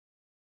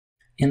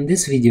In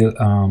this video,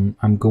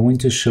 I'm going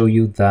to show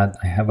you that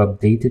I have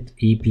updated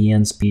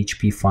APN's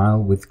PHP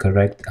file with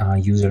correct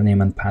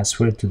username and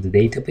password to the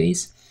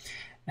database,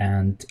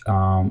 and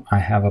I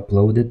have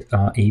uploaded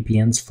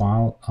APN's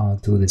file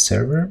to the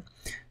server.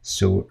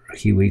 So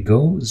here we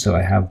go. So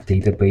I have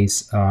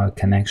database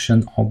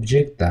connection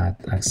object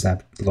that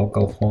accepts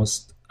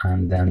localhost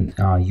and then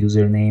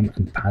username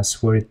and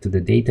password to the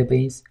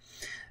database,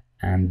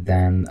 and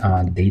then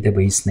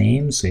database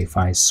name. So if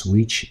I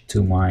switch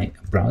to my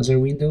browser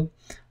window,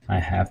 I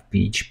have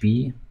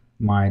PHP.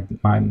 My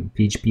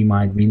PHP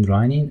might be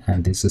running,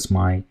 and this is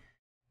my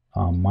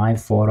my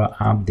photo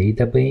app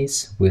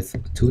database with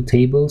two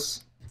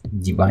tables,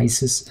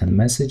 devices and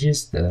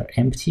messages that are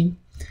empty.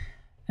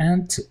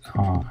 And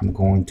I'm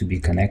going to be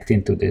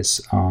connecting to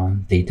this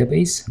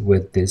database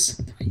with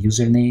this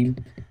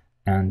username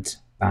and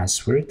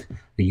password.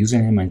 The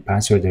username and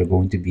password are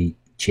going to be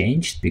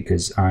changed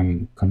because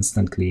I'm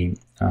constantly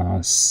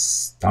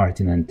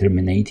starting and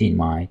terminating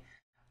my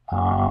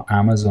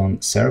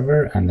Amazon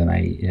server, and then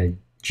I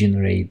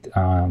generate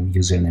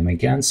username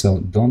again. So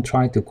don't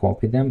try to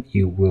copy them.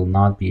 You will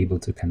not be able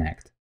to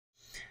connect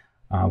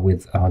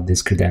with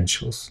these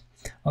credentials.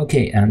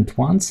 Okay, and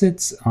once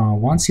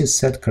you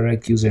set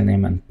correct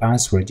username and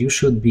password, you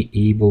should be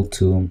able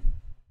to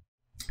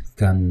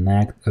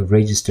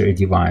register a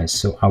device.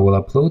 So I will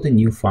upload a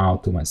new file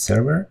to my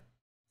server,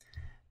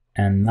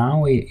 and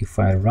now if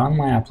I run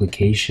my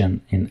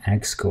application in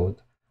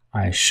Xcode,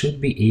 I should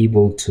be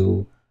able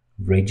to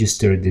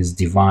register this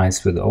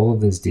device with all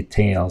of these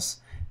details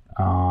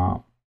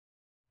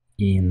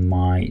in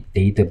my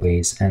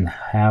database and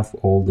have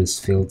all these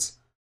fields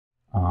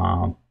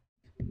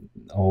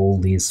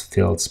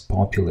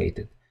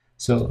populated.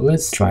 So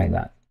let's try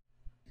that.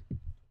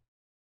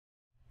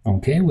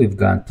 Okay, we've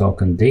got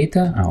token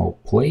data. I'll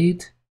play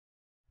it.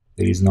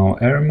 There is no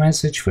error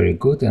message. Very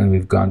good. And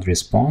we've got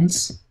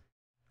response.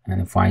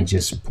 And if I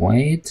just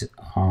play it,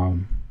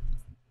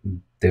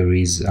 there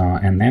is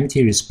an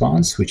empty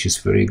response, which is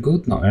very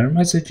good. No error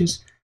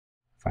messages.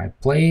 If I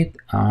play it,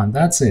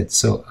 that's it.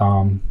 So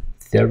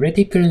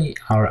theoretically,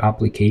 our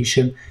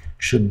application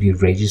should be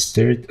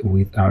registered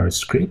with our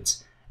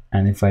scripts.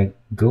 And if I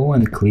go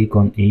and click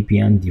on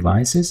APN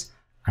devices,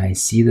 I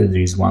see that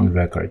there is one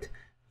record.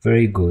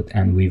 Very good.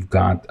 And we've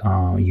got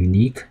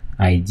unique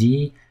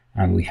ID,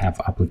 and we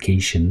have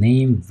application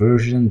name,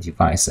 version,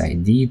 device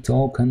ID,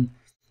 token,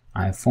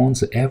 iPhone.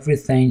 So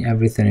everything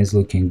is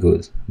looking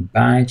good.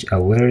 Badge,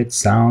 alert,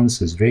 sounds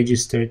is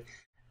registered,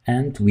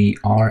 and we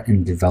are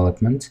in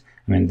development.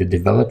 I mean, the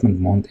development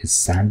mode is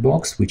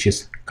sandbox, which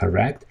is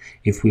correct.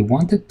 If we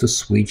wanted to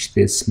switch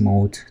this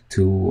mode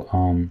to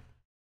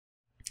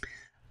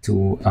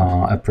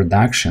a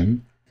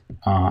production,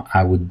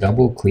 I would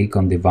double click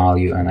on the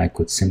value and I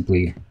could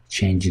simply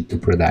change it to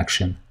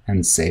production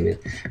and save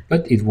it.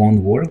 But it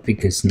won't work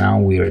because now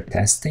we are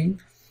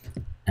testing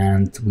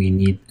and we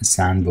need a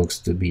sandbox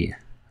to be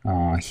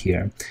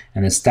here.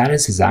 And the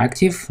status is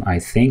active. I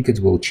think it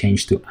will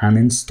change to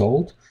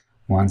uninstalled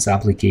once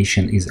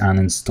application is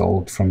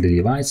uninstalled from the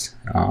device,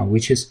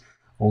 which is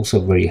also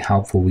very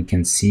helpful. We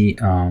can see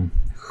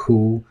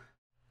who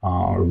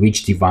or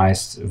which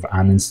device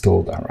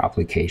uninstalled our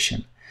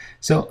application.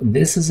 So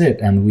this is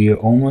it, and we are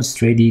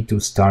almost ready to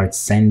start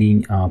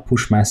sending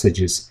push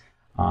messages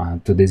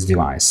to this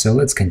device. So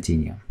let's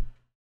continue.